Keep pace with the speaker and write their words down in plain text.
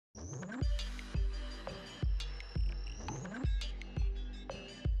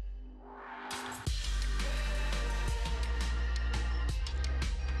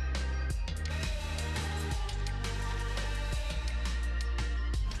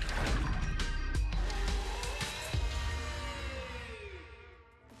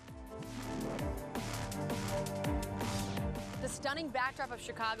stunning backdrop of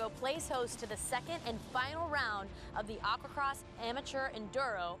Chicago plays host to the second and final round of the AquaX Amateur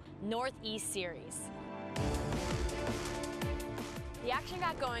Enduro Northeast Series. The action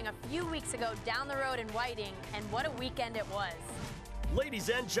got going a few weeks ago down the road in Whiting, and what a weekend it was. Ladies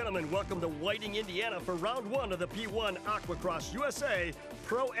and gentlemen, welcome to Whiting, Indiana for round one of the P1 AquaX USA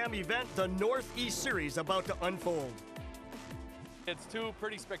Pro-Am event, the Northeast Series, about to unfold. It's two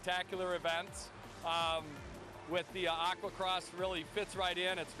pretty spectacular events. With the AquaX really fits right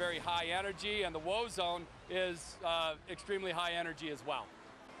in. It's very high energy, and the Woe Zone is extremely high energy as well.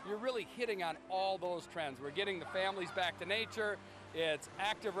 You're really hitting on all those trends. We're getting the families back to nature. It's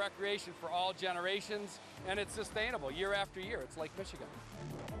active recreation for all generations, and it's sustainable year after year. It's Lake Michigan.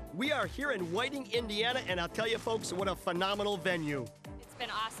 We are here in Whiting, Indiana, and I'll tell you folks, what a phenomenal venue. It's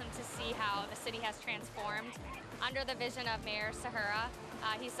been awesome to see how the city has transformed under the vision of Mayor Sahura.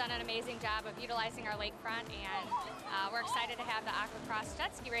 He's done an amazing job of utilizing our lakefront, and we're excited to have the AquaX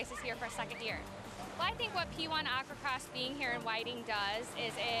jet ski races here for a second year. Well, I think what P1 AquaX being here in Whiting does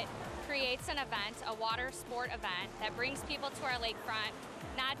is it creates an event, a water sport event, that brings people to our lakefront,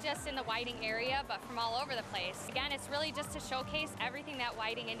 not just in the Whiting area, but from all over the place. Again, it's really just to showcase everything that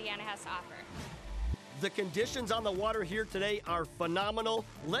Whiting, Indiana has to offer. The conditions on the water here today are phenomenal.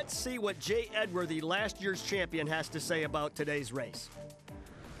 Let's see what Jay Edworthy, last year's champion, has to say about today's race.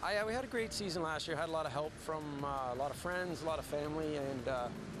 We had a great season last year. Had a lot of help from a lot of friends, a lot of family, and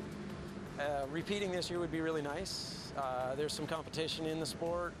repeating this year would be really nice. There's some competition in the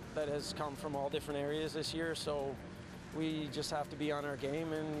sport that has come from all different areas this year, so we just have to be on our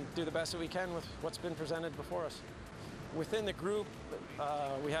game and do the best that we can with what's been presented before us. Within the group,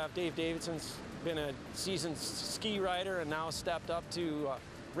 we have Davidson's been a seasoned ski rider and now stepped up to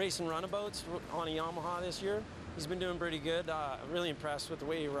racing runabouts on a Yamaha this year. He's been doing pretty good. I'm really impressed with the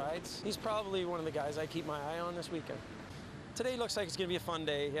way he rides. He's probably one of the guys I keep my eye on this weekend. Today looks like it's going to be a fun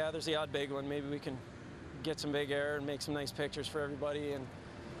day. Yeah, there's the odd big one. Maybe we can get some big air and make some nice pictures for everybody, and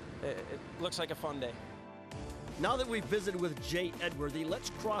it looks like a fun day. Now that we've visited with Jay Edworthy, let's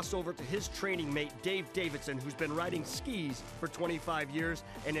cross over to his training mate, Dave Davidson, who's been riding skis for 25 years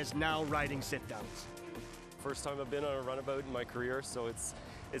and is now riding sit-downs. First time I've been on a runabout in my career, so it's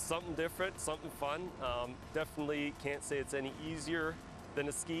something different, something fun. Definitely can't say it's any easier than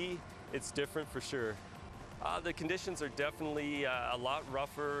a ski. It's different for sure. The conditions are definitely a lot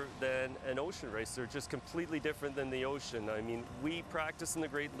rougher than an ocean race. They're just completely different than the ocean. I mean, we practice in the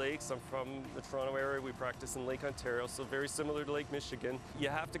Great Lakes. I'm from the Toronto area. We practice in Lake Ontario, so very similar to Lake Michigan. You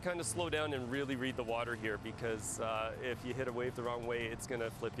have to kind of slow down and really read the water here, because if you hit a wave the wrong way, it's going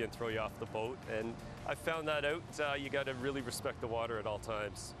to flip you and throw you off the boat. And I found that out. You got to really respect the water at all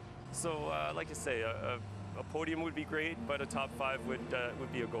times. So, like I say, a podium would be great, but a top 5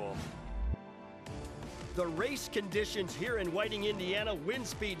 would be a goal. The race conditions here in Whiting, Indiana: wind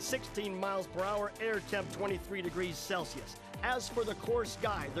speed 16 miles per hour, air temp 23 degrees Celsius. As for the course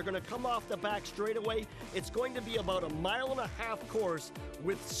guide, they're going to come off the back straightaway. It's going to be about a 1.5 mile course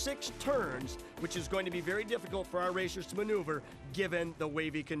with 6 turns, which is going to be very difficult for our racers to maneuver given the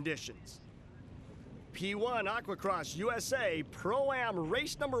wavy conditions. P1 AquaX USA Pro-Am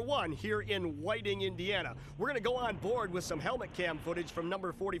race number 1 here in Whiting, Indiana. We're going to go on board with some helmet cam footage from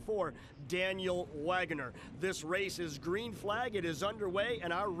number 44, Daniel Wagner. This race is green flag. It is underway,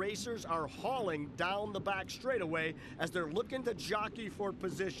 and our racers are hauling down the back straightaway as they're looking to jockey for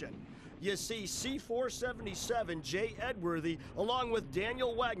position. You see C477 Jay Edworthy along with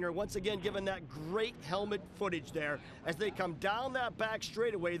Daniel Wagner once again giving that great helmet footage there. As they come down that back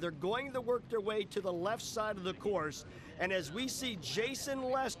straightaway, they're going to work their way to the left side of the course. And as we see Jason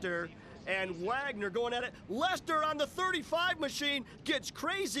Lester and Wagner going at it, Lester on the 35 machine gets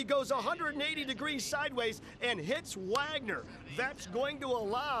crazy, goes 180 degrees sideways and hits Wagner. That's going to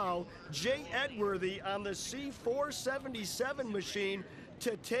allow Jay Edworthy on the C477 machine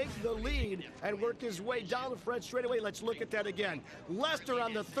to take the lead and work his way down the front straightaway. Let's look at that again. Lester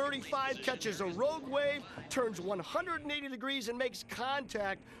on the 35 catches a rogue wave, turns 180 degrees and makes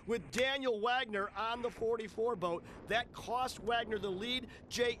contact with Daniel Wagner on the 44 boat. That cost Wagner the lead.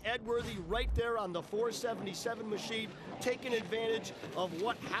 Jay Edworthy right there on the 477 machine, taking advantage of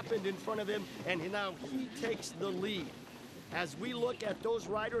what happened in front of him, and now he takes the lead. As we look at those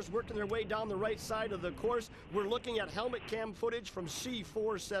riders working their way down the right side of the course, we're looking at helmet cam footage from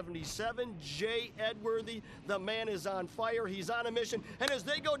C477. Jay Edworthy, the man is on fire. He's on a mission. And as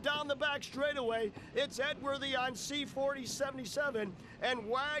they go down the back straightaway, it's Edworthy on C4077 and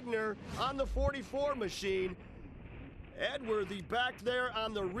Wagner on the 44 machine. Edworthy back there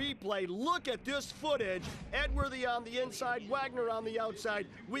on the replay. Look at this footage. Edworthy on the inside, Wagner on the outside.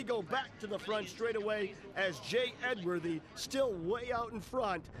 We go back to the front straightaway as Jay Edworthy still way out in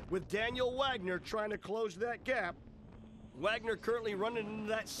front with Daniel Wagner trying to close that gap. Wagner currently running into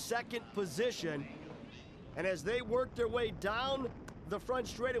that second position. And as they work their way down the front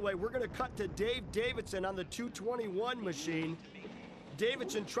straightaway, we're going to cut to Dave Davidson on the 221 machine.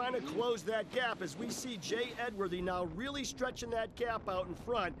 Davidson trying to close that gap as we see Jay Edworthy now really stretching that gap out in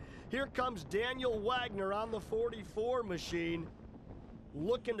front. Here comes Daniel Wagner on the 44 machine,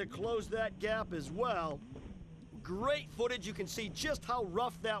 looking to close that gap as well. Great footage. You can see just how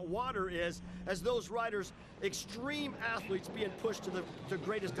rough that water is as those riders, extreme athletes, being pushed to the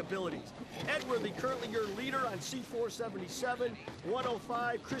greatest abilities. Edworthy currently your leader on C477,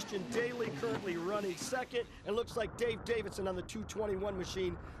 105. Christian Daly currently running second, and looks like Dave Davidson on the 221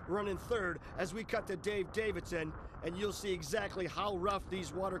 machine running third as we cut to Dave Davidson, and you'll see exactly how rough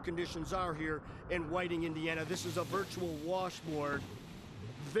these water conditions are here in Whiting, Indiana. This is a virtual washboard.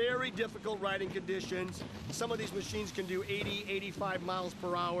 Very difficult riding conditions. Some of these machines can do 80, 85 miles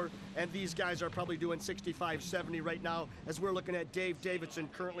per hour, and these guys are probably doing 65, 70 right now as we're looking at Dave Davidson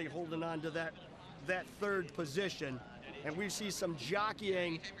currently holding on to that third position. And we see some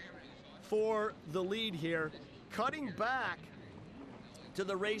jockeying for the lead here. Cutting back to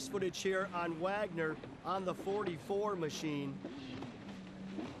the race footage here on Wagner on the 44 machine.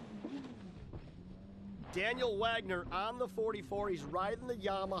 Daniel Wagner on the 44, he's riding the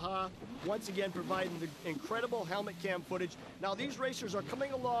Yamaha, once again providing the incredible helmet cam footage. Now these racers are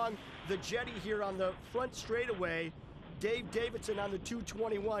coming along the jetty here on the front straightaway. Dave Davidson on the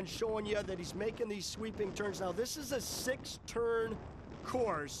 221 showing you that he's making these sweeping turns. Now this is a 6-turn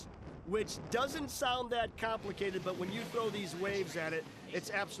course, which doesn't sound that complicated, but when you throw these waves at it,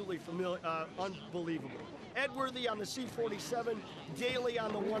 it's absolutely unbelievable. Edworthy on the C47, Daly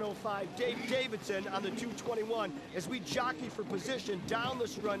on the 105, Dave Davidson on the 221. As we jockey for position down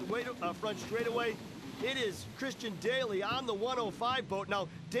this front straightaway, it is Christian Daly on the 105 boat. Now,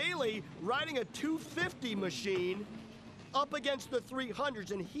 Daly riding a 250 machine up against the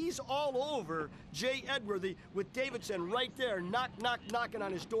 300s, and he's all over Jay Edworthy with Davidson right there, knocking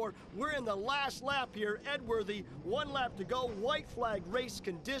on his door. We're in the last lap here. Edworthy, 1 lap to go, white flag race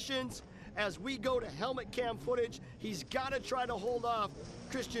conditions. As we go to helmet cam footage, he's got to try to hold off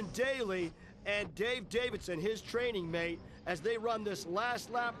Christian Daly and Dave Davidson, his training mate, as they run this last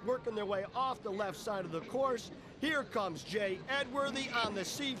lap, working their way off the left side of the course. Here comes Jay Edworthy on the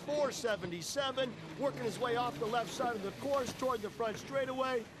C477, working his way off the left side of the course toward the front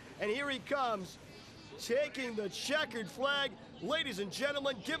straightaway. And here he comes, taking the checkered flag. Ladies and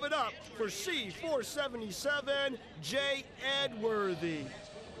gentlemen, give it up for C477, Jay Edworthy.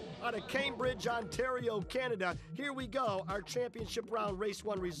 Out of Cambridge, Ontario, Canada. Here we go, our championship round race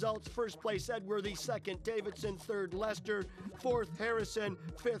 1 results. First place, Edworthy. Second, Davidson. Third, Lester. Fourth, Harrison.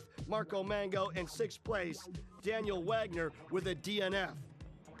 Fifth, Marco Mango. And sixth place, Daniel Wagner with a DNF.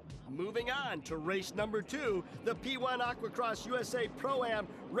 Moving on to race number 2, the P1 AquaX USA Pro-Am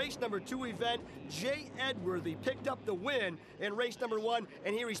race number 2 event. Jay Edworthy picked up the win in race number 1,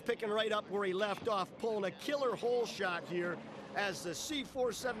 and here he's picking right up where he left off, pulling a killer hole shot here as the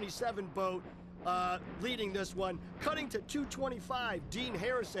C477 boat leading this one. Cutting to 225, Dean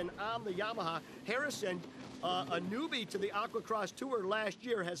Harrison on the Yamaha. Harrison, a newbie to the AquaX Tour last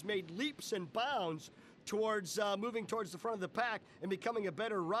year, has made leaps and bounds towards moving towards the front of the pack and becoming a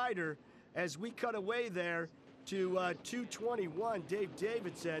better rider. As we cut away there to 221, Dave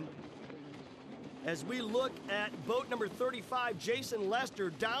Davidson. As we look at boat number 35, Jason Lester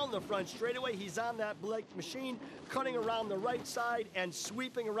down the front straightaway. He's on that Blake machine, cutting around the right side and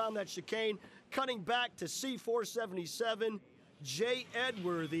sweeping around that chicane. Cutting back to C477, Jay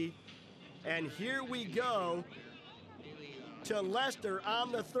Edworthy. And here we go to Lester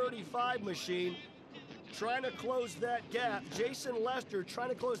on the 35 machine, trying to close that gap. Jason Lester trying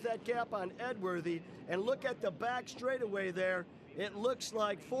to close that gap on Edworthy. And look at the back straightaway there. It looks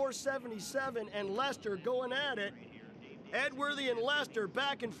like 477 and Lester going at it. Edworthy and Lester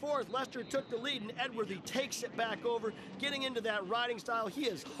back and forth. Lester took the lead and Edworthy takes it back over, getting into that riding style. He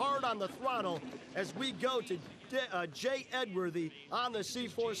is hard on the throttle as we go to Jay Edworthy on the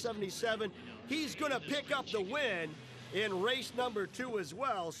C477. He's going to pick up the win in race number 2 as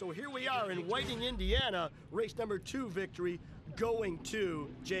well. So here we are in Whiting, Indiana, race number 2 victory going to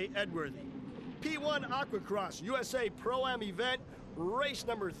Jay Edworthy. P1 AquaX USA Pro-Am event, race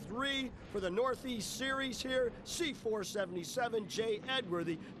number 3 for the Northeast Series here. C477, Jay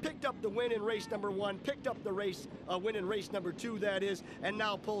Edworthy picked up the win in race number 1, picked up the win in race number 2, that is, and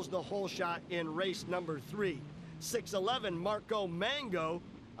now pulls the hole shot in race number 3. 6'11", Marco Mango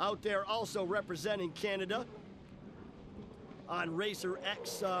out there also representing Canada on Racer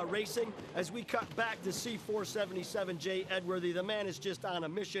X Racing. As we cut back to C477 Jay Edworthy, the man is just on a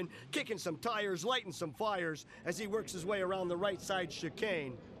mission, kicking some tires, lighting some fires as he works his way around the right side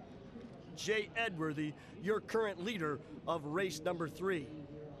chicane. Jay Edworthy, your current leader of race number 3.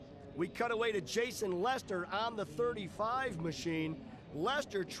 We cut away to Jason Lester on the 35 machine.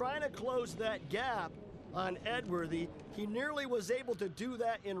 Lester trying to close that gap on Edworthy. He nearly was able to do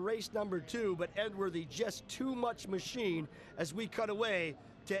that in race number 2, but Edworthy just too much machine as we cut away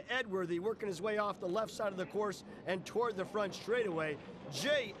to Edworthy working his way off the left side of the course and toward the front straightaway.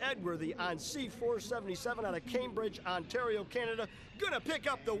 Jay Edworthy on C477 out of Cambridge, Ontario, Canada, gonna pick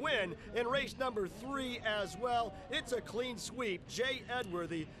up the win in race number 3 as well. It's a clean sweep. Jay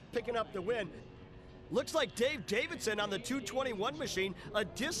Edworthy picking up the win. Looks like Dave Davidson on the 221 machine, a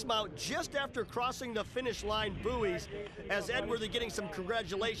dismount just after crossing the finish line buoys, as Edworthy getting some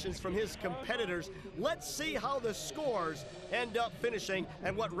congratulations from his competitors. Let's see how the scores end up finishing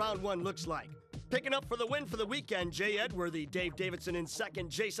and what round 1 looks like. Picking up for the win for the weekend, Jay Edworthy, Dave Davidson in 2nd,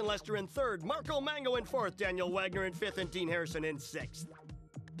 Jason Lester in 3rd, Marco Mango in 4th, Daniel Wagner in 5th, and Dean Harrison in 6th.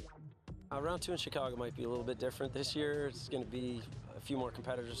 Round 2 in Chicago might be a little bit different this year. It's going to be a few more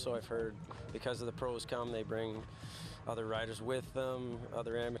competitors, so I've heard. Because of the pros come, they bring other riders with them,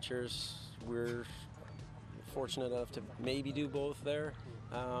 other amateurs. We're fortunate enough to maybe do both there.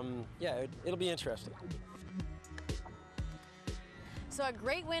 Yeah, it'll be interesting. So a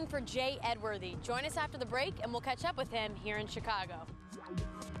great win for Jay Edworthy. Join us after the break and we'll catch up with him here in Chicago.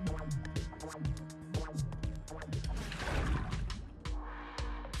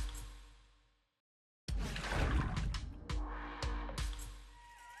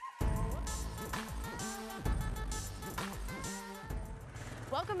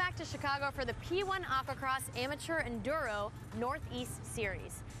 Welcome back to Chicago for the P1 AquaX Amateur Enduro Northeast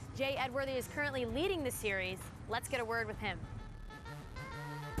Series. Jay Edworthy is currently leading the series. Let's get a word with him.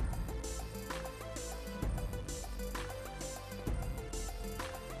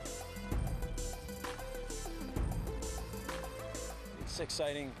 It's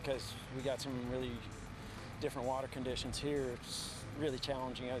exciting because we got some really different water conditions here. It's really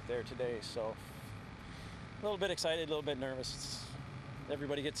challenging out there today, so a little bit excited, a little bit nervous.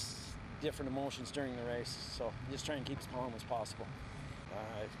 Everybody gets different emotions during the race, so just try and keep as calm as possible.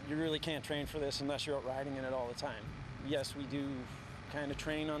 You really can't train for this unless you're out riding in it all the time. Yes, we do kind of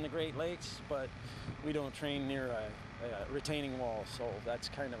train on the Great Lakes, but we don't train near a retaining wall, so that's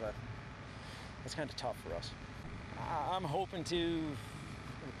kind of tough for us. I'm hoping to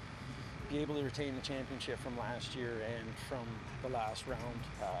be able to retain the championship from last year and from the last round.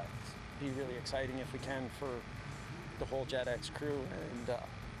 It'd be really exciting if we can for the whole JetX crew and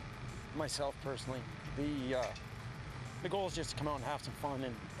myself personally. The goal is just to come out and have some fun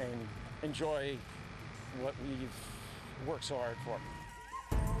and enjoy what we've worked so hard for.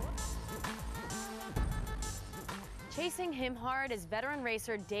 Chasing him hard is veteran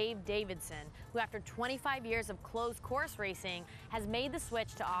racer Dave Davidson, who after 25 years of closed course racing has made the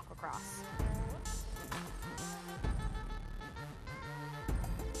switch to AquaX.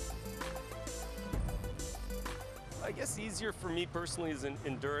 I guess easier for me personally is in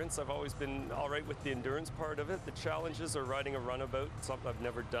endurance. I've always been all right with the endurance part of it. The challenges are riding a runabout, something I've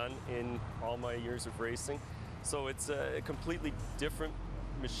never done in all my years of racing. So it's a completely different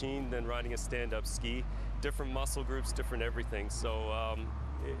machine than riding a stand-up ski. Different muscle groups, different everything. So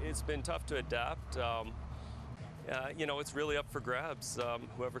it's been tough to adapt. You know, it's really up for grabs.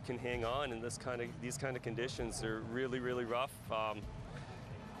 Whoever can hang on in these kind of conditions are really, really rough.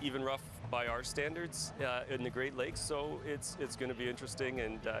 Even rough by our standards in the Great Lakes. So it's going to be interesting,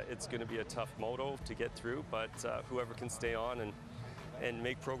 and it's going to be a tough moto to get through. But whoever can stay on and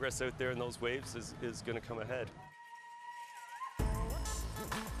make progress out there in those waves is going to come ahead.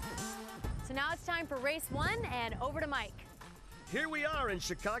 So now it's time for race 1 and over to Mike. Here we are in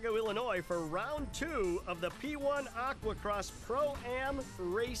Chicago, Illinois for round 2 of the P1 AquaX Pro-Am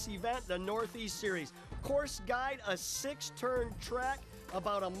race event, the Northeast Series. Course guide, a 6-turn track,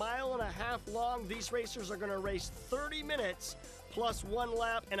 about 1.5 miles long. These racers are going to race 30 minutes plus 1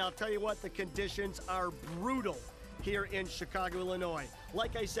 lap, and I'll tell you what, the conditions are brutal here in Chicago, Illinois.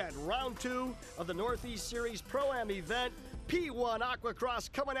 Like I said, round 2 of the Northeast Series Pro-Am event, P1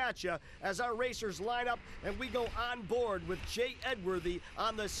 AquaX coming at you as our racers line up and we go on board with Jay Edworthy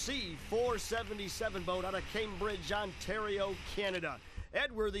on the C477 boat out of Cambridge, Ontario, Canada.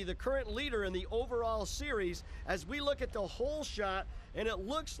 Edworthy, the current leader in the overall series. As we look at the whole shot, and it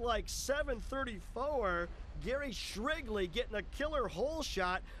looks like 734, Gary Shrigley getting a killer hole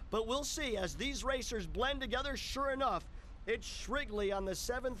shot, but we'll see as these racers blend together. Sure enough, it's Shrigley on the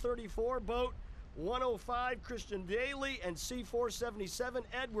 734 boat, 105 Christian Daly, and C477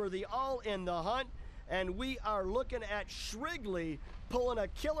 Edworthy all in the hunt. And we are looking at Shrigley pulling a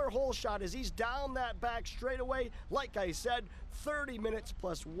killer hole shot as he's down that back straightaway. Like I said, 30 minutes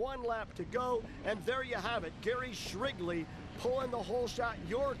plus 1 lap to go. And there you have it, Gary Shrigley pulling the hole shot,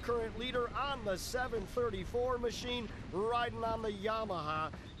 your current leader on the 734 machine, riding on the Yamaha.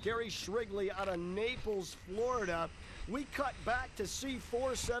 Gary Shrigley out of Naples, Florida. We cut back to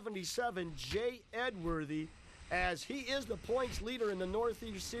C477, Jay Edworthy, as he is the points leader in the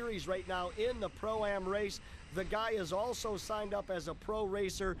Northeast Series right now in the Pro-Am race. The guy is also signed up as a pro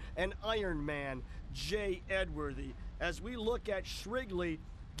racer, an Ironman, Jay Edworthy. As we look at Shrigley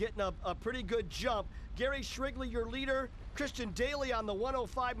getting a pretty good jump. Gary Shrigley, your leader. Christian Daly on the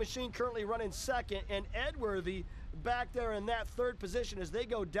 105 machine, currently running second, and Edworthy back there in that third position as they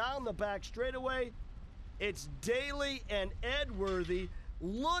go down the back straightaway. It's Daly and Edworthy.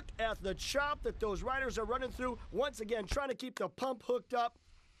 Look at the chop that those riders are running through. Once again, trying to keep the pump hooked up.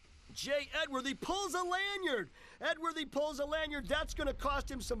 Jay Edworthy pulls a lanyard. Edworthy pulls a lanyard. That's going to cost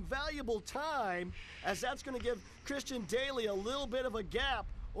him some valuable time, as that's going to give Christian Daly a little bit of a gap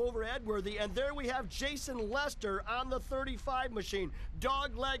over Edworthy. And there we have Jason Lester on the 35 machine.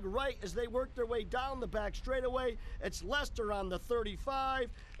 Dog leg right as they work their way down the back straightaway. It's Lester on the 35,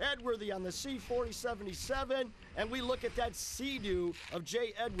 Edworthy on the C4077, and we look at that Sea-Doo of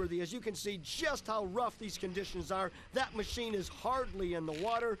Jay Edworthy. As you can see just how rough these conditions are. That machine is hardly in the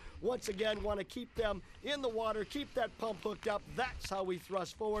water. Once again, want to keep them in the water, keep that pump hooked up. That's how we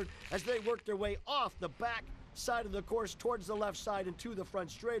thrust forward as they work their way off the back side of the course towards the left side and to the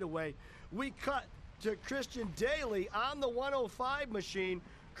front straightaway. We cut to Christian Daly on the 105 machine,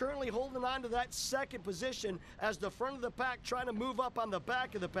 currently holding on to that second position as the front of the pack trying to move up on the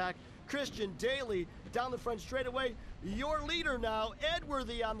back of the pack. Christian Daly down the front straightaway. Your leader now,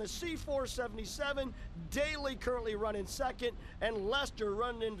 Edworthy on the C477, Daly currently running second, and Lester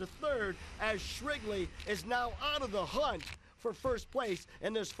running into third as Shrigley is now out of the hunt for first place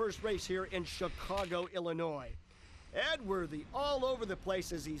in this first race here in Chicago, Illinois. Edworthy all over the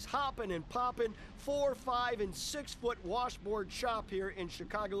place as he's hopping and popping. 4, 5, and 6 foot washboard chop here in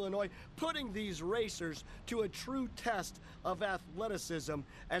Chicago, Illinois, putting these racers to a true test of athleticism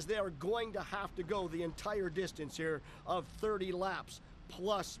as they are going to have to go the entire distance here of 30 laps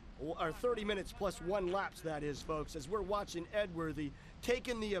plus, or 30 minutes plus 1 laps, that is, folks, as we're watching Edworthy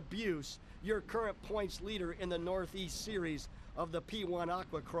taking the abuse, your current points leader in the Northeast Series of the P1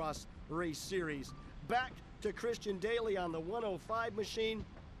 AquaX Race Series. Back to Christian Daly on the 105 machine,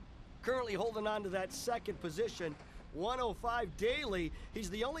 currently holding on to that second position. 105 Daly, he's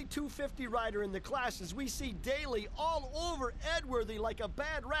the only 250 rider in the class as we see Daly all over Edworthy like a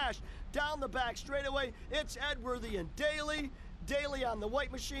bad rash down the back straightaway. It's Edworthy and Daly. Daly on the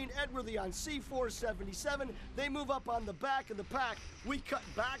white machine, Edworthy on C477. They move up on the back of the pack. We cut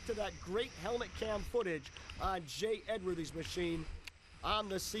back to that great helmet cam footage on Jay Edworthy's machine on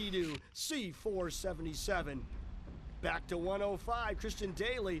the Sea-Doo C477. Back to 105, Christian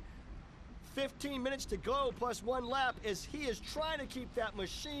Daly. 15 minutes to go plus 1 lap as he is trying to keep that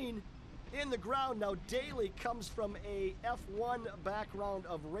machine in the ground. Now Daly comes from a F1 background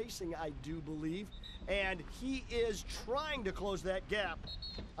of racing, I do believe, and he is trying to close that gap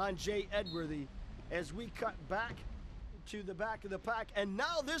on Jay Edworthy as we cut back to the back of the pack. And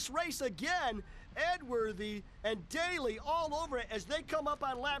now this race again, Edworthy and Daly all over it as they come up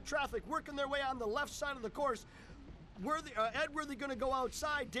on lap traffic, working their way on the left side of the course. Edworthy going to go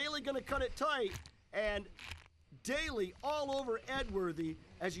outside, Daly going to cut it tight, and Daly all over Edworthy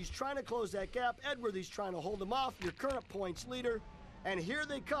as he's trying to close that gap. Edworthy's trying to hold him off, your current points leader. And here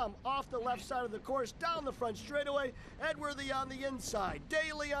they come off the left side of the course, down the front straightaway. Edworthy on the inside,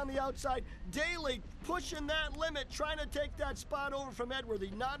 Daly on the outside. Daly pushing that limit, trying to take that spot over from Edworthy.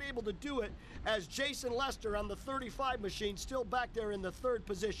 Not able to do it as Jason Lester on the 35 machine still back there in the third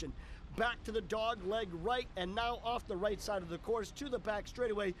position. Back to the dog leg right, and now off the right side of the course to the back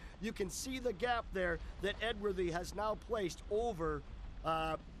straightaway. You can see the gap there that Edworthy has now placed over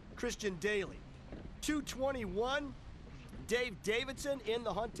Christian Daly. 221. Dave Davidson in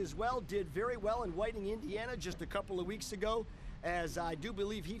the hunt as well, did very well in Whiting, Indiana just a couple of weeks ago, as I do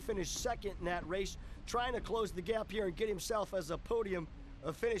believe he finished second in that race, trying to close the gap here and get himself as a podium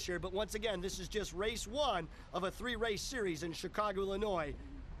finisher. But once again, this is just race 1 of a 3-race series in Chicago, Illinois.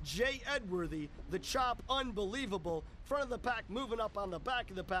 Jay Edworthy, the chop, unbelievable. Front of the pack, moving up on the back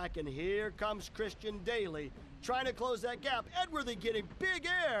of the pack, and here comes Christian Daly trying to close that gap. Edworthy getting big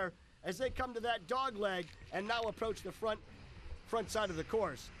air as they come to that dog leg and now approach the front side of the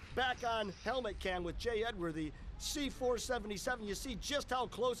course. Back on helmet cam with Jay Edworthy, C477. You see just how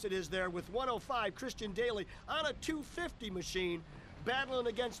close it is there with 105. Christian Daly on a 250 machine, battling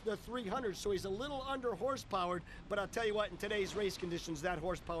against the 300, so he's a little under horsepowered, but I'll tell you what, in today's race conditions, that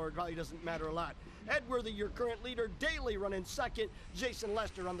horsepower probably doesn't matter a lot. Edworthy, your current leader. Daly running second. Jason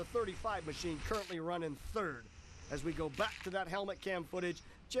Lester on the 35 machine, currently running third. As we go back to that helmet cam footage,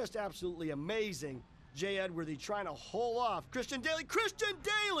 just absolutely amazing. Jay Edworthy trying to hold off Christian Daly. Christian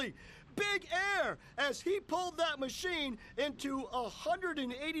Daly! Big air as he pulled that machine into a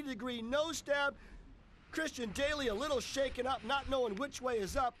 180-degree nose stab. Christian Daly a little shaken up, not knowing which way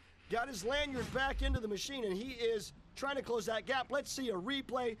is up. Got his lanyard back into the machine, and he is trying to close that gap. Let's see a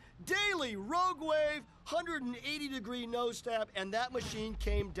replay. Daly, rogue wave, 180-degree nose stab, and that machine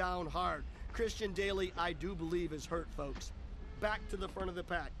came down hard. Christian Daly, I do believe, is hurt, folks. Back to the front of the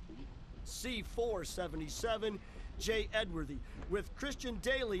pack. C477, Jay Edworthy. With Christian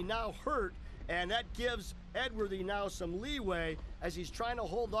Daly now hurt, and that gives Edworthy now some leeway as he's trying to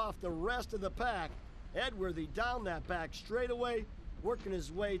hold off the rest of the pack. Edworthy down that back straightaway, working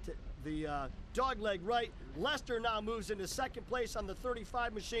his way to the dog leg right. Lester now moves into second place on the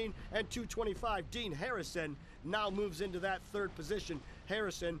 35 machine, and 225. Dean Harrison now moves into that third position.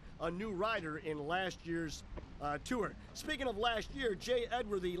 Harrison, a new rider in last year's tour. Speaking of last year, Jay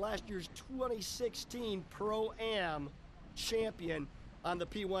Edworthy, last year's 2016 Pro-Am champion on the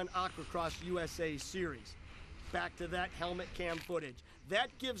P1 Aquacross USA Series. Back to that helmet cam footage.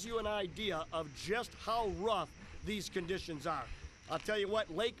 That gives you an idea of just how rough these conditions are. I'll tell you what,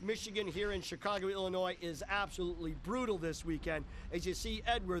 Lake Michigan here in Chicago, Illinois is absolutely brutal this weekend. As you see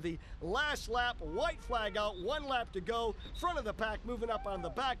Edworthy, last lap, white flag out, 1 lap to go, front of the pack, moving up on the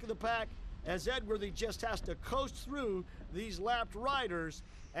back of the pack, as Edworthy just has to coast through these lapped riders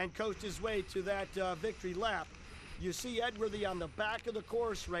and coast his way to that victory lap. You see Edworthy on the back of the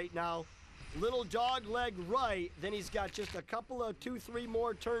course right now, little dog leg right, then he's got just a couple of 2-3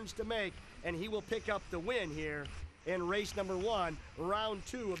 more turns to make, and he will pick up the win here in race number 1, round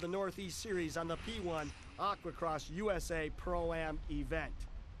 2 of the Northeast Series on the P1 Aquacross USA Pro-Am event.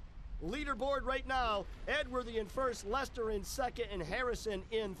 Leaderboard right now, Edworthy in first, Lester in second, and Harrison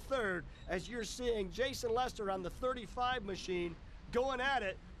in third. As you're seeing Jason Lester on the 35 machine going at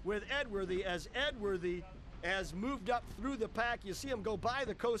it with Edworthy, as Edworthy has moved up through the pack. You see him go by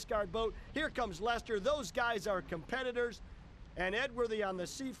the Coast Guard boat. Here comes Lester. Those guys are competitors. And Edworthy on the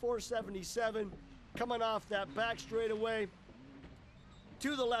C477 coming off that back straightaway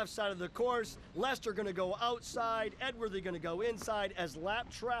to the left side of the course. Lester going to go outside, Edworthy going to go inside as lap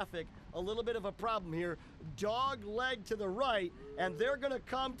traffic, a little bit of a problem here. Dog leg to the right, and they're going to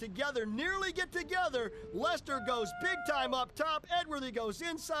come together, nearly get together. Lester goes big time up top, Edworthy goes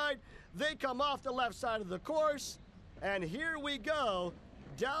inside. They come off the left side of the course, and here we go,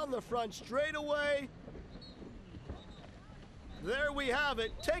 down the front straightaway. There we have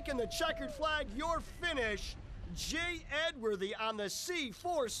it, taking the checkered flag, your finish. Jay Edworthy on the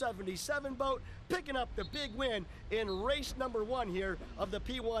C477 boat, picking up the big win in race number 1 here of the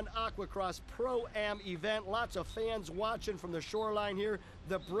P1 Aquacross Pro-Am event. Lots of fans watching from the shoreline here.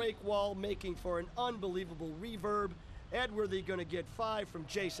 The break wall making for an unbelievable reverb. Edworthy going to get 5 from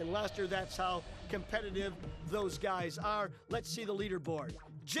Jason Lester. That's how competitive those guys are. Let's see the leaderboard.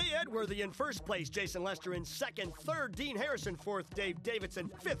 Jay Edworthy in first place, Jason Lester in second, third Dean Harrison, fourth Dave Davidson,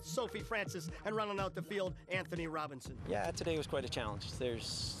 fifth Sophie Francis, and rounding out the field, Anthony Robinson. Yeah, today was quite a challenge.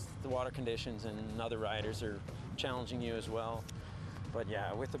 There's the water conditions and other riders are challenging you as well. But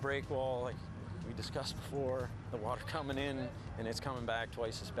yeah, with the break wall, like we discussed before, the water coming in and it's coming back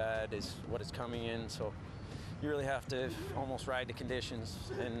twice as bad as what it's coming in. So you really have to almost ride the conditions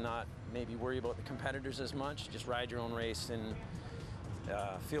and not maybe worry about the competitors as much. Just ride your own race and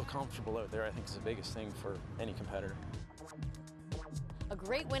feel comfortable out there, I think, is the biggest thing for any competitor. A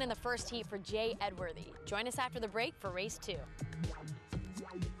great win in the first heat for Jay Edworthy. Join us after the break for race 2.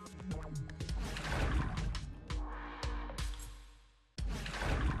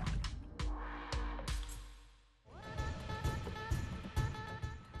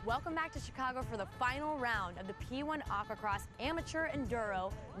 Welcome back to Chicago for the final round of the P1 Aquacross Amateur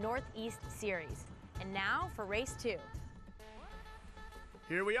Enduro Northeast Series. And now for race 2.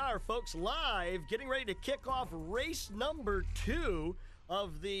 Here we are, folks, live, getting ready to kick off race number 2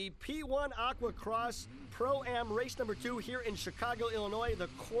 of the P1 Aquacross Pro-Am race number 2 here in Chicago, Illinois. The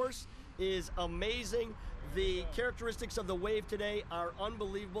course is amazing. The characteristics of the wave today are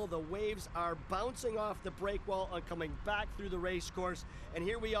unbelievable. The waves are bouncing off the break wall and coming back through the race course. And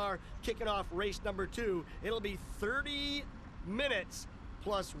here we are kicking off race number 2. It'll be 30 minutes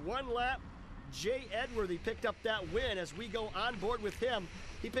plus 1 lap. Jay Edworthy picked up that win as we go on board with him.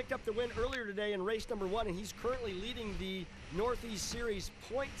 He picked up the win earlier today in race number 1, and he's currently leading the Northeast Series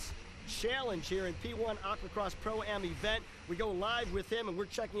points challenge here in P1 Aquacross Pro-Am event. We go live with him, and we're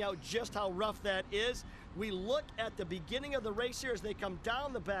checking out just how rough that is. We look at the beginning of the race here as they come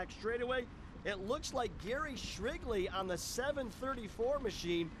down the back straightaway. It looks like Gary Shrigley on the 734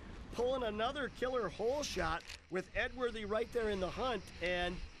 machine pulling another killer hole shot with Edworthy right there in the hunt,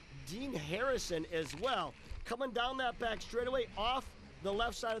 and Dean Harrison as well. Coming down that back straightaway off the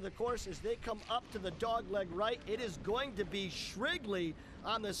left side of the course as they come up to the dogleg right. It is going to be Shrigley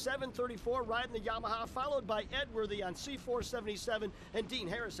on the 734 riding the Yamaha, followed by Edworthy on C477 and Dean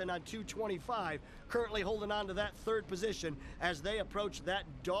Harrison on 225, currently holding on to that 3rd position as they approach that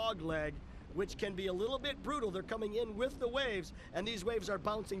dogleg, which can be a little bit brutal. They're coming in with the waves, and these waves are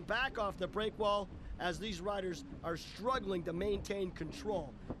bouncing back off the brake wall as these riders are struggling to maintain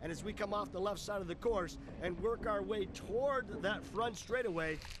control. And as we come off the left side of the course and work our way toward that front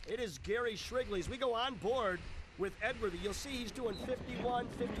straightaway, it is Gary Shrigley. As we go on board with Edworthy, you'll see he's doing 51,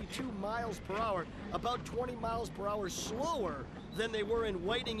 52 miles per hour, about 20 miles per hour slower than they were in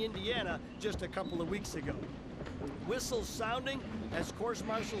Whiting, Indiana just a couple of weeks ago. Whistles sounding as course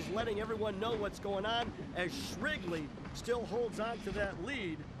marshals letting everyone know what's going on as Shrigley still holds on to that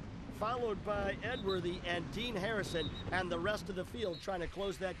lead, followed by Edworthy and Dean Harrison and the rest of the field trying to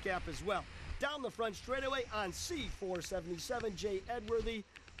close that gap as well. Down the front straightaway on C477, Jay Edworthy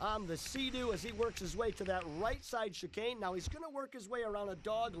on the Sea-Doo as he works his way to that right side chicane. Now he's going to work his way around a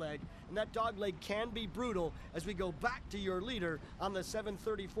dogleg, and that dogleg can be brutal as we go back to your leader on the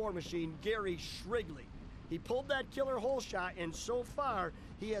 734 machine, Gary Shrigley. He pulled that killer hole shot, and so far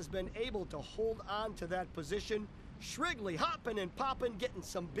he has been able to hold on to that position. Shrigley hopping and popping, getting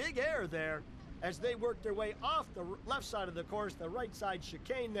some big air there as they work their way off the left side of the course, the right side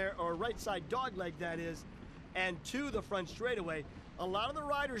chicane there, or right side dogleg that is, and to the front straightaway. A lot of the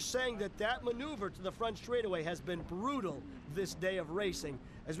riders saying that that maneuver to the front straightaway has been brutal this day of racing.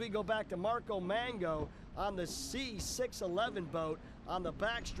 As we go back to Marco Mango on the C611 boat on the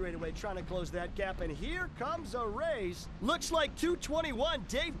back straightaway trying to close that gap, and here comes a race. Looks like 221,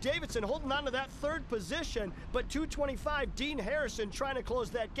 Dave Davidson holding on to that 3rd position, but 225, Dean Harrison trying to close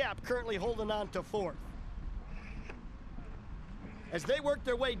that gap, currently holding on to 4th. As they work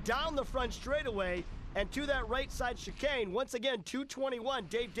their way down the front straightaway and to that right side chicane, once again, 221,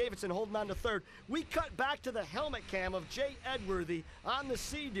 Dave Davidson holding on to 3rd. We cut back to the helmet cam of Jay Edworthy on the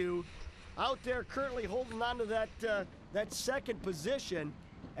Sea-Doo, out there currently holding on to that 2nd position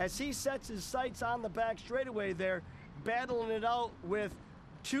as he sets his sights on the back straightaway there, battling it out with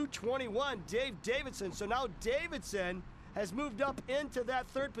 221, Dave Davidson. So now Davidson has moved up into that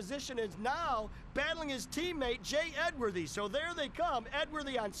 3rd position and is now battling his teammate Jay Edworthy. So there they come,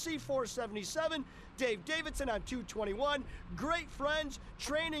 Edworthy on C477, Dave Davidson on 221. Great friends,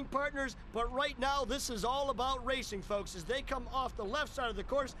 training partners, but right now this is all about racing, folks. As they come off the left side of the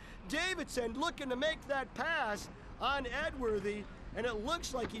course, Davidson looking to make that pass on Edworthy, and it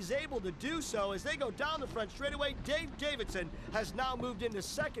looks like he's able to do so. As they go down the front straightaway, Dave Davidson has now moved into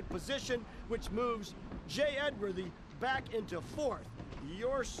 2nd position, which moves Jay Edworthy back into 4th.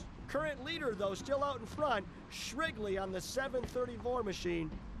 Your current leader, though, still out in front, Shrigley on the 734 machine.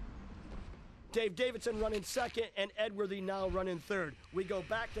 Dave Davidson running 2nd, and Edworthy now running 3rd. We go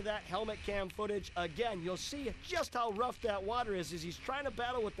back to that helmet cam footage again. You'll see just how rough that water is as he's trying to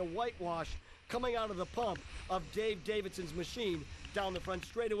battle with the whitewash coming out of the pump of Dave Davidson's machine down the front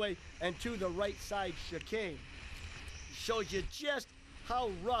straightaway and to the right side chicane. Shows you just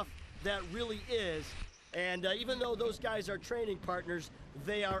how rough that really is. And even though those guys are training partners,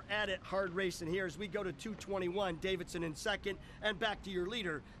 they are at it hard racing here as we go to 221, Davidson in 2nd, and back to your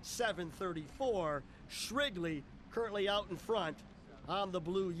leader, 734, Shrigley, currently out in front on the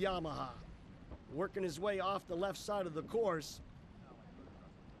blue Yamaha. Working his way off the left side of the course,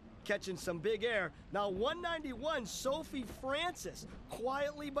 catching some big air. Now 191, Sophie Francis,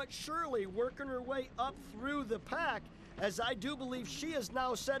 quietly but surely working her way up through the pack, as I do believe she is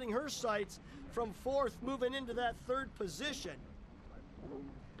now setting her sights from 4th, moving into that 3rd position.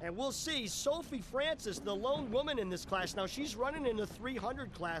 And we'll see Sophie Francis, the lone woman in this class. Now she's running in the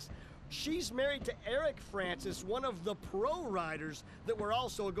 300 class. She's married to Eric Francis, one of the pro riders that we're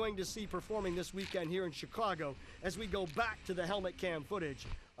also going to see performing this weekend here in Chicago as we go back to the helmet cam footage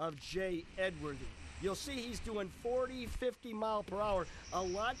of Jay Edworthy. You'll see he's doing 40, 50 mile per hour, a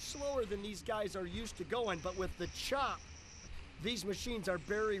lot slower than these guys are used to going, but with the chop, these machines are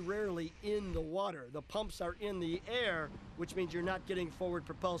very rarely in the water. The pumps are in the air, which means you're not getting forward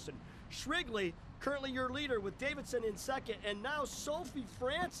propulsion. Shrigley, currently your leader with Davidson in second, and now Sophie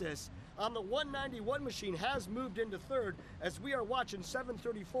Francis on the 191 machine has moved into third as we are watching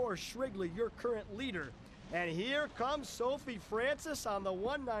 734 Shrigley, your current leader. And here comes Sophie Francis on the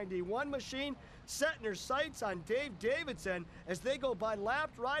 191 machine, setting her sights on Dave Davidson as they go by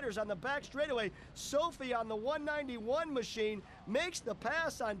lapped riders on the back straightaway. Sophie on the 191 machine makes the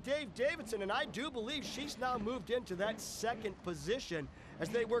pass on Dave Davidson, and I do believe she's now moved into that second position as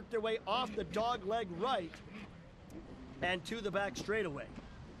they work their way off the dog leg right and to the back straightaway.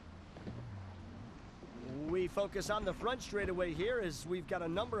 We focus on the front straightaway here as we've got a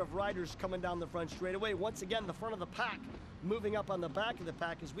number of riders coming down the front straightaway. Once again, the front of the pack moving up on the back of the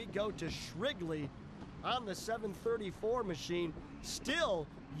pack as we go to Shrigley on the 734 machine. Still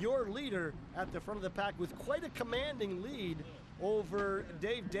your leader at the front of the pack with quite a commanding lead over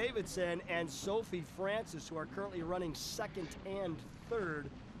Dave Davidson and Sophie Francis, who are currently running second and third.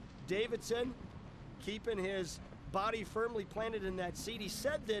 Davidson keeping his body firmly planted in that seat. He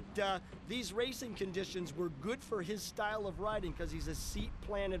said that these racing conditions were good for his style of riding because he's a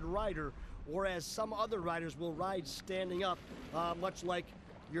seat-planted rider, whereas some other riders will ride standing up, much like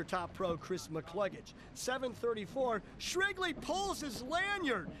your top pro, Chris McCluggage. 734, Shrigley pulls his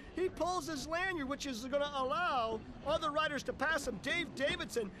lanyard. He pulls his lanyard, which is going to allow other riders to pass him. Dave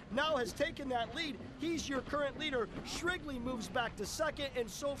Davidson now has taken that lead. He's your current leader. Shrigley moves back to second, and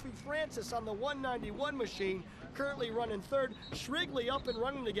Sophie Francis on the 191 machine currently running third. Shrigley up and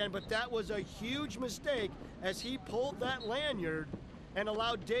running again, but that was a huge mistake as he pulled that lanyard and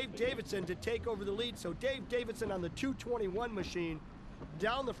allowed Dave Davidson to take over the lead. So Dave Davidson on the 221 machine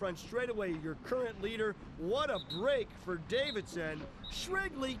down the front straightaway, your current leader. What a break for Davidson.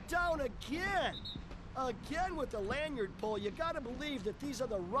 Shrigley down again. Again with the lanyard pull. You got to believe that these are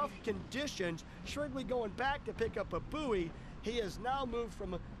the rough conditions. Shrigley going back to pick up a buoy. He has now moved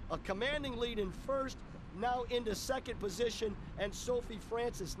from a commanding lead in first now into second position, and Sophie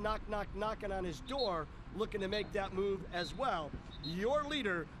Francis knocking on his door, looking to make that move as well. Your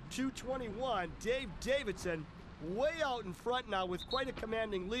leader, 221, Dave Davidson, way out in front now with quite a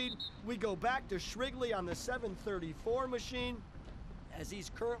commanding lead. We go back to Shrigley on the 734 machine as he's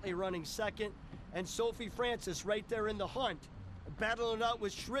currently running second, and Sophie Francis right there in the hunt, battling it out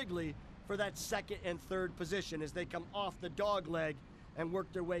with Shrigley for that second and third position as they come off the dog leg and work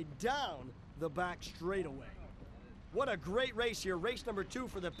their way down the back straightaway. What a great race here. Race number 2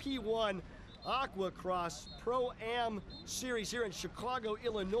 for the P1 AquaX Pro-Am Series here in Chicago,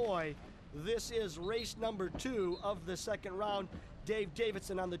 Illinois. This is race number 2 of the second round. Dave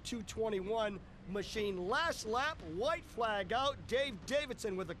Davidson on the 221 machine. Last lap, white flag out. Dave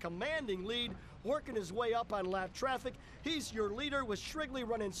Davidson with a commanding lead, working his way up on lap traffic. He's your leader with Shrigley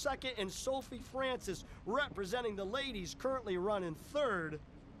running second and Sophie Francis representing the ladies currently running third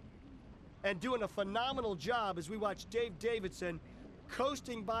and doing a phenomenal job as we watch Dave Davidson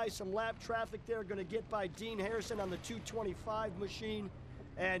coasting by some lap traffic there, going to get by Dean Harrison on the 225 machine.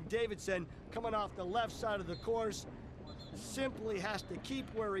 And Davidson coming off the left side of the course simply has to keep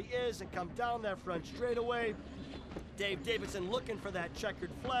where he is and come down that front straightaway. Dave Davidson looking for that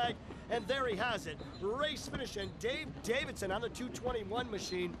checkered flag, and there he has it. Race finishing, Dave Davidson on the 221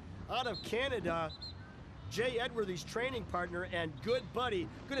 machine out of Canada. Jay Edworthy's training partner and good buddy,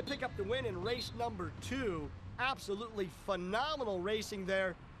 going to pick up the win in race number 2. Absolutely phenomenal racing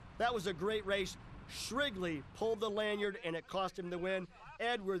there. That was a great race. Shrigley pulled the lanyard and it cost him the win.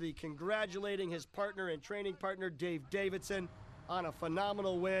 Edworthy congratulating his partner and training partner Dave Davidson on a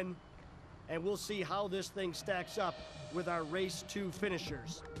phenomenal win. And we'll see how this thing stacks up with our race 2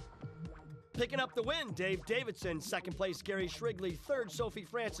 finishers. Picking up the win, Dave Davidson. Second place, Gary Shrigley. Third, Sophie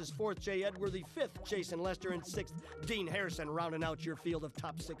Francis. Fourth, Jay Edworthy. Fifth, Jason Lester. And sixth, Dean Harrison, rounding out your field of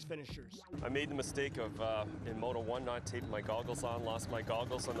top 6 finishers. I made the mistake of, in Moto 1, not taping my goggles on. Lost my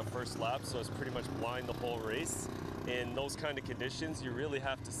goggles on the first lap, so I was pretty much blind the whole race. In those kind of conditions, you really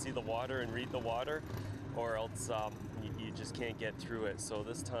have to see the water and read the water, or else you just can't get through it. So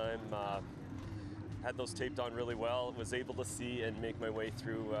this time, had those taped on really well, was able to see and make my way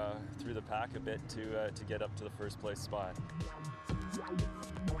through the pack a bit to get up to the first place spot.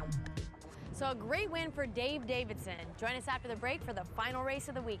 So a great win for Dave Davidson. Join us after the break for the final race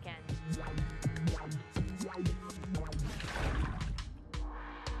of the weekend.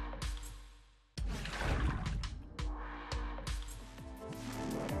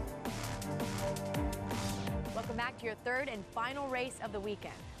 Welcome back to your third and final race of the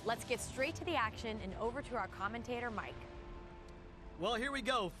weekend. Let's get straight to the action and over to our commentator, Mike. Well, here we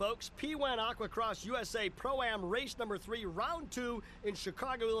go, folks. P1 Aquacross USA Pro-Am race number 3, round 2 in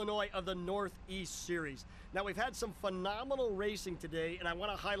Chicago, Illinois of the Northeast Series. Now, we've had some phenomenal racing today, and I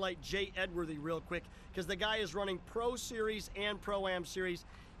want to highlight Jay Edworthy real quick because the guy is running Pro Series and Pro-Am Series.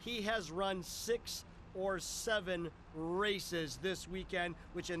 He has run 6 or 7 races this weekend,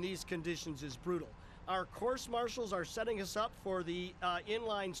 which in these conditions is brutal. Our course marshals are setting us up for the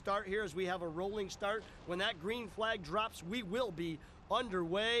inline start here as we have a rolling start. When that green flag drops, we will be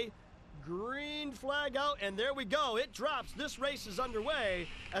underway. Green flag out, and there we go. It drops. This race is underway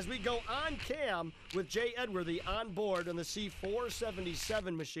as we go on cam with Jay Edworthy on board on the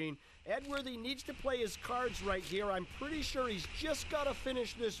C477 machine. Edworthy needs to play his cards right here. I'm pretty sure he's just got to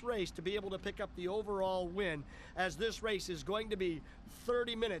finish this race to be able to pick up the overall win, as this race is going to be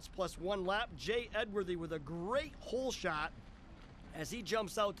 30 minutes plus 1 lap. Jay Edworthy with a great hole shot as he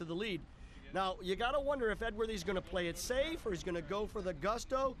jumps out to the lead. Now, you got to wonder if Edworthy's going to play it safe or he's going to go for the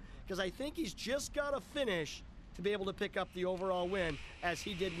gusto, because I think he's just got to finish to be able to pick up the overall win, as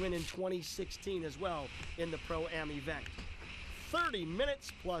he did win in 2016 as well in the Pro-Am event. 30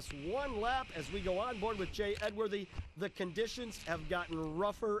 minutes plus 1 lap as we go on board with Jay Edworthy. The conditions have gotten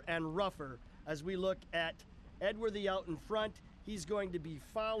rougher and rougher as we look at Edworthy out in front. He's going to be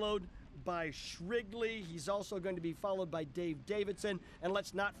followed by Shrigley. He's also going to be followed by Dave Davidson. And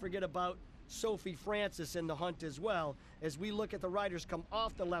let's not forget about Sophie Francis in the hunt as well, as we look at the riders come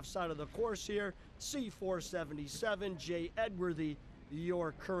off the left side of the course here. C477, Jay Edworthy,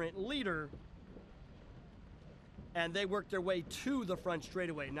 your current leader. And they work their way to the front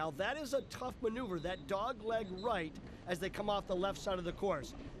straightaway. Now that is a tough maneuver, that dog leg right as they come off the left side of the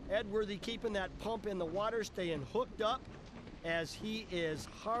course. Edworthy keeping that pump in the water, staying hooked up as he is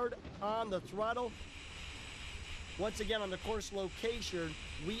hard on the throttle. Once again, on the course location,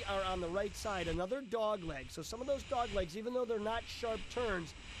 we are on the right side. Another dog leg. So some of those dog legs, even though they're not sharp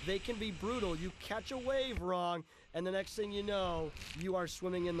turns, they can be brutal. You catch a wave wrong, and the next thing you know, you are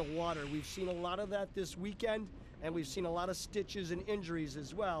swimming in the water. We've seen a lot of that this weekend, and we've seen a lot of stitches and injuries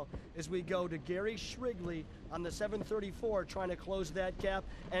as well as we go to Gary Shrigley on the 734 trying to close that gap,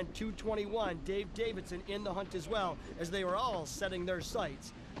 and 221, Dave Davidson in the hunt as well, as they were all setting their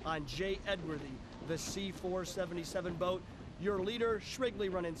sights on Jay Edworthy, the C477 boat. Your leader, Shrigley,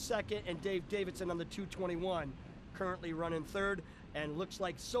 running second, and Dave Davidson on the 221 currently running third. And looks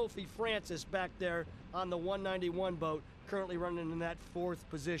like Sophie Francis back there on the 191 boat currently running in that 4th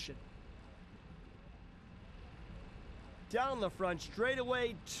position. Down the front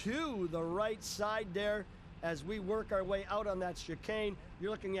straightaway to the right side there as we work our way out on that chicane.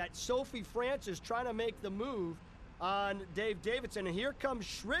 You're looking at Sophie Francis trying to make the move on Dave Davidson, and here comes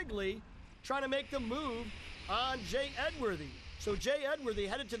Shrigley trying to make the move on Jay Edworthy. So Jay Edworthy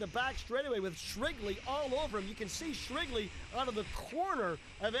headed to the back straightaway with Shrigley all over him. You can see Shrigley out of the corner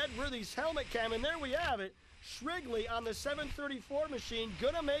of Edworthy's helmet cam, and there we have it. Shrigley on the 734 machine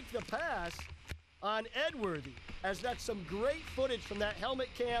gonna make the pass on Edworthy, as that's some great footage from that helmet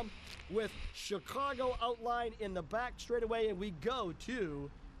cam with Chicago outline in the back straightaway, and we go to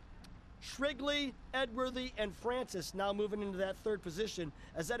Shrigley, Edworthy, and Francis now moving into that 3rd position,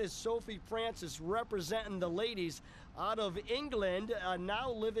 as that is Sophie Francis representing the ladies out of England,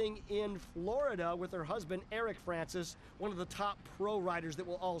 now living in Florida with her husband, Eric Francis, one of the top pro riders that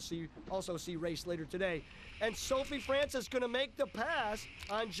we'll also see race later today. And Sophie Francis going to make the pass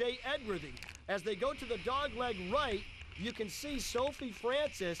on Jay Edworthy. As they go to the dog leg right, you can see Sophie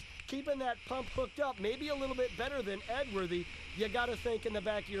Francis keeping that pump hooked up, maybe a little bit better than Edworthy. You got to think in the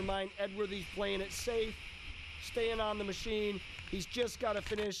back of your mind, Edworthy's playing it safe, staying on the machine. He's just got to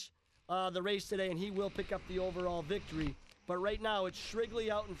finish the race today, and he will pick up the overall victory. But right now, it's Shrigley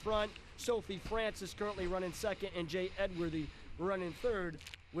out in front, Sophie Francis currently running second, and Jay Edworthy running third,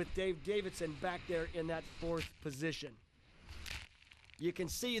 with Dave Davidson back there in that 4th position. You can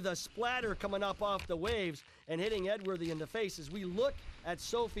see the splatter coming up off the waves and hitting Edworthy in the face as we look at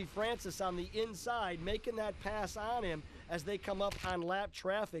Sophie Francis on the inside, making that pass on him as they come up on lap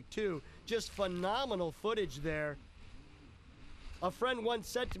traffic too. Just phenomenal footage there. A friend once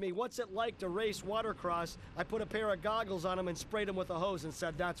said to me, "What's it like to race watercross?" I put a pair of goggles on him and sprayed him with a hose and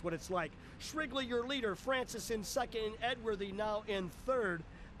said, that's what it's like. Shrigley, your leader, Francis in second, and Edworthy now in third,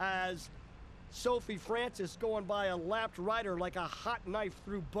 as Sophie Francis going by a lapped rider like a hot knife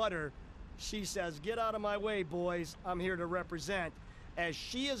through butter. She says, "Get out of my way, boys. I'm here to represent." As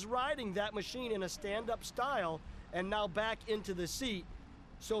she is riding that machine in a stand-up style and now back into the seat.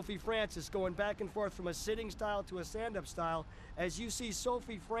 Sophie Francis going back and forth from a sitting style to a stand-up style. As you see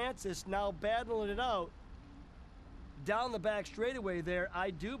Sophie Francis now battling it out down the back straightaway there. I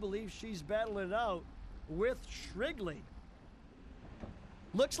do believe she's battling it out with Shrigley.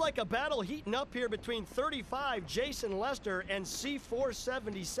 Looks like a battle heating up here between 35, Jason Lester, and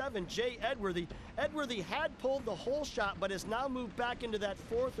C477, Jay Edworthy. Edworthy had pulled the hole shot, but has now moved back into that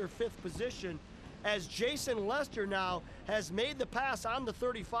 4th or 5th position, as Jason Lester now has made the pass on the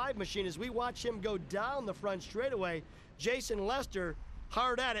 35 machine. As we watch him go down the front straightaway, Jason Lester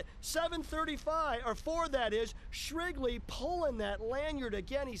hard at it. 7:35, or 4 that is. Shrigley pulling that lanyard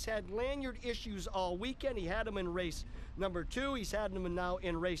again. He's had lanyard issues all weekend. He had him in race number 2. He's had him now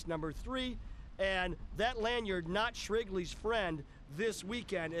in race number 3. And that lanyard, not Shrigley's friend this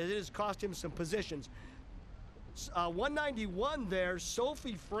weekend. It has cost him some positions. 191 there,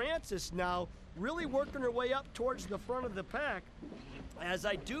 Sophie Francis now really working her way up towards the front of the pack, as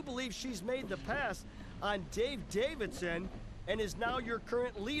I do believe she's made the pass on Dave Davidson and is now your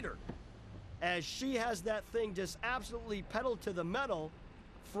current leader, as she has that thing just absolutely pedal to the metal.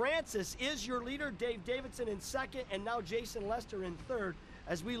 Francis is your leader, Dave Davidson in 2nd, and now Jason Lester in 3rd,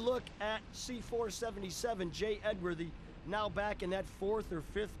 as we look at C477, Jay Edworthy, now back in that 4th or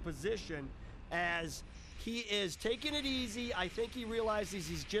 5th position, as he is taking it easy. I think he realizes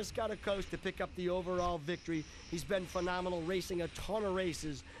he's just got to coast to pick up the overall victory. He's been phenomenal, racing a ton of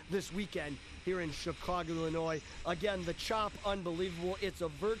races this weekend here in Chicago, Illinois. Again, the chop, unbelievable. It's a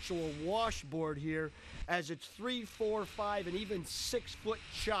virtual washboard here, as it's 3, 4, 5, and even 6-foot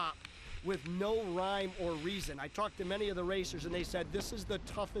chop with no rhyme or reason. I talked to many of the racers, and they said this is the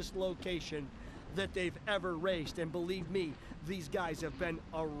toughest location that they've ever raced. And believe me, these guys have been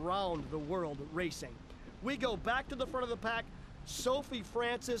around the world racing. We go back to the front of the pack. Sophie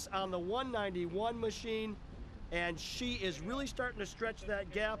Francis on the 191 machine, and she is really starting to stretch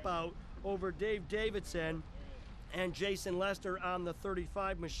that gap out over Dave Davidson and Jason Lester on the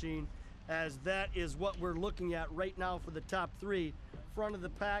 35 machine, as that is what we're looking at right now for the top 3. Front of the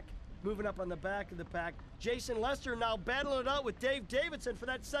pack, moving up on the back of the pack. Jason Lester now battling it out with Dave Davidson for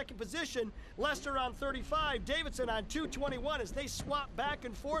that 2nd position. Lester on 35, Davidson on 221, as they swap back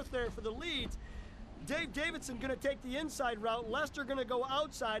and forth there for the leads. Dave Davidson going to take the inside route. Lester going to go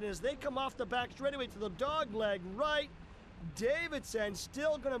outside, and as they come off the back straightaway to the dog leg right, Davidson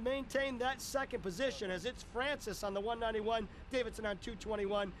still going to maintain that 2nd position, as it's Francis on the 191, Davidson on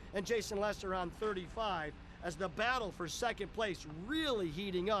 221, and Jason Lester on 35, as the battle for 2nd place really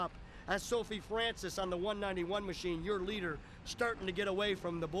heating up, as Sophie Francis on the 191 machine, your leader, starting to get away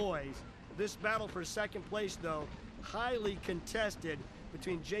from the boys. This battle for 2nd place, though, highly contested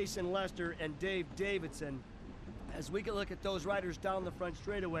between Jason Lester and Dave Davidson. As we can look at those riders down the front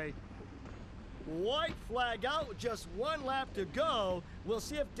straightaway, white flag out with just 1 lap to go. We'll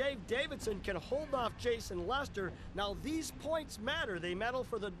see if Dave Davidson can hold off Jason Lester. Now these points matter. They matter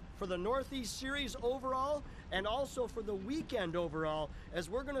for the Northeast Series overall, and also for the weekend overall, as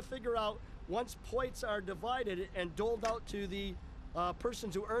we're going to figure out, once points are divided and doled out to the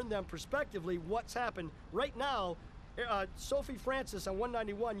persons who earned them prospectively, what's happened. Right now, Sophie Francis on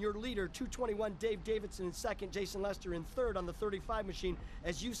 191, your leader, 221, Dave Davidson in 2nd, Jason Lester in 3rd on the 35 machine.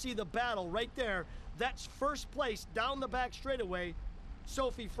 As you see the battle right there, that's 1st place down the back straightaway,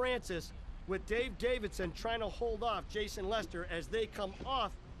 Sophie Francis, with Dave Davidson trying to hold off Jason Lester as they come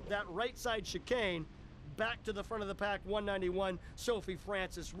off that right side chicane back to the front of the pack. 191, Sophie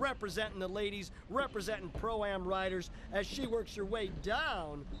Francis representing the ladies, representing Pro-Am riders, as she works her way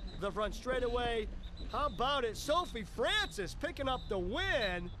down the front straightaway. How about it? Sophie Francis picking up the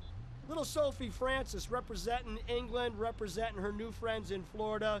win. Little Sophie Francis representing England, representing her new friends in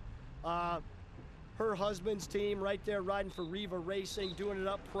Florida. Her husband's team right there riding for Riva Racing, doing it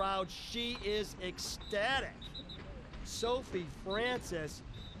up proud. She is ecstatic. Sophie Francis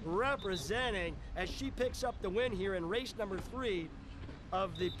representing, as she picks up the win here in race number 3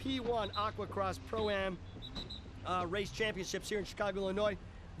 of the P1 AquaX Pro-Am Race Championships here in Chicago, Illinois.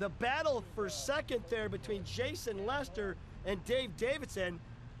 The battle for 2nd there between Jason Lester and Dave Davidson,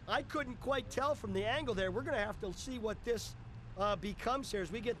 I couldn't quite tell from the angle there. We're going to have to see what this becomes here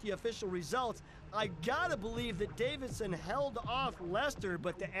as we get the official results. I gotta believe that Davidson held off Lester,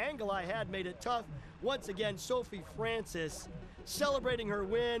 but the angle I had made it tough. Once again, Sophie Francis celebrating her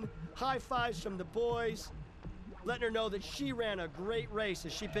win. High fives from the boys, letting her know that she ran a great race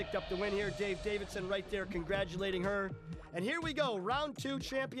as she picked up the win here. Dave Davidson right there congratulating her. And here we go, round 2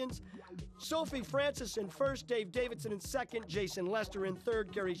 champions. Sophie Francis in 1st, Dave Davidson in 2nd, Jason Lester in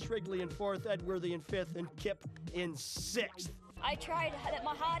 3rd, Gary Shrigley in 4th, Edworthy in 5th, and Kip in 6th. I tried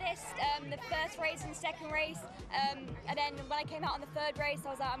my hardest, the 1st race and 2nd race, and then when I came out on the 3rd race,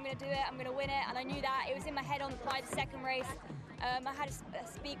 I was like, I'm going to do it, I'm going to win it, and I knew that. It was in my head by the 2nd race. I had a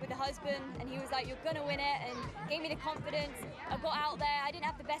speak with the husband, and he was like, "You're gonna win it," and gave me the confidence. I got out there. I didn't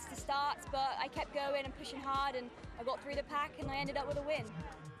have the best of starts, but I kept going and pushing hard, and I got through the pack, and I ended up with a win.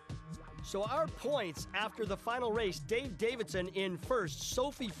 So our points after the final race: Dave Davidson in first,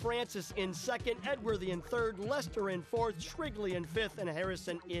 Sophie Francis in second, Edworthy in third, Lester in fourth, Shrigley in fifth, and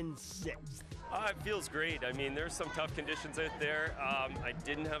Harrison in sixth. It feels great. I mean, there's some tough conditions out there. I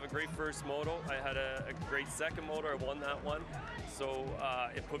didn't have a great first moto. I had a great second moto. I won that one. So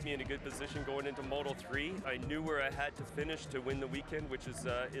it put me in a good position going into Moto 3. I knew where I had to finish to win the weekend, which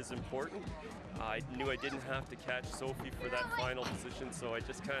is important. I knew I didn't have to catch Sophie for that final position, so I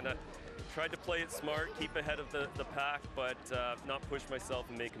just kind of tried to play it smart, keep ahead of the pack, but not push myself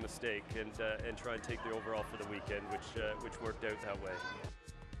and make a mistake, and try and take the overall for the weekend, which worked out that way.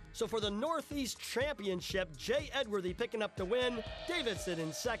 So for the Northeast Championship, Jay Edworthy picking up the win, Davidson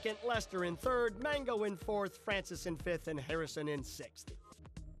in second, Lester in third, Mango in fourth, Francis in fifth, and Harrison in sixth.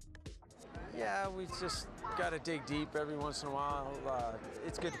 Yeah, we just got to dig deep every once in a while.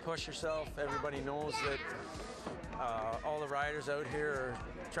 It's good to push yourself. Everybody knows that all the riders out here are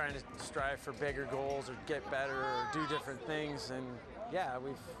trying to strive for bigger goals or get better or do different things. And yeah,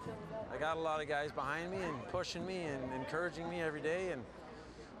 I got a lot of guys behind me and pushing me and encouraging me every day, and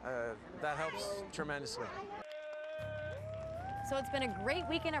that helps tremendously. So it's been a great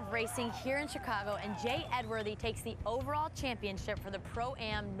weekend of racing here in Chicago, and Jay Edworthy takes the overall championship for the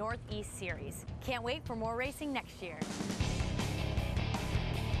Pro-Am Northeast Series. Can't wait for more racing next year.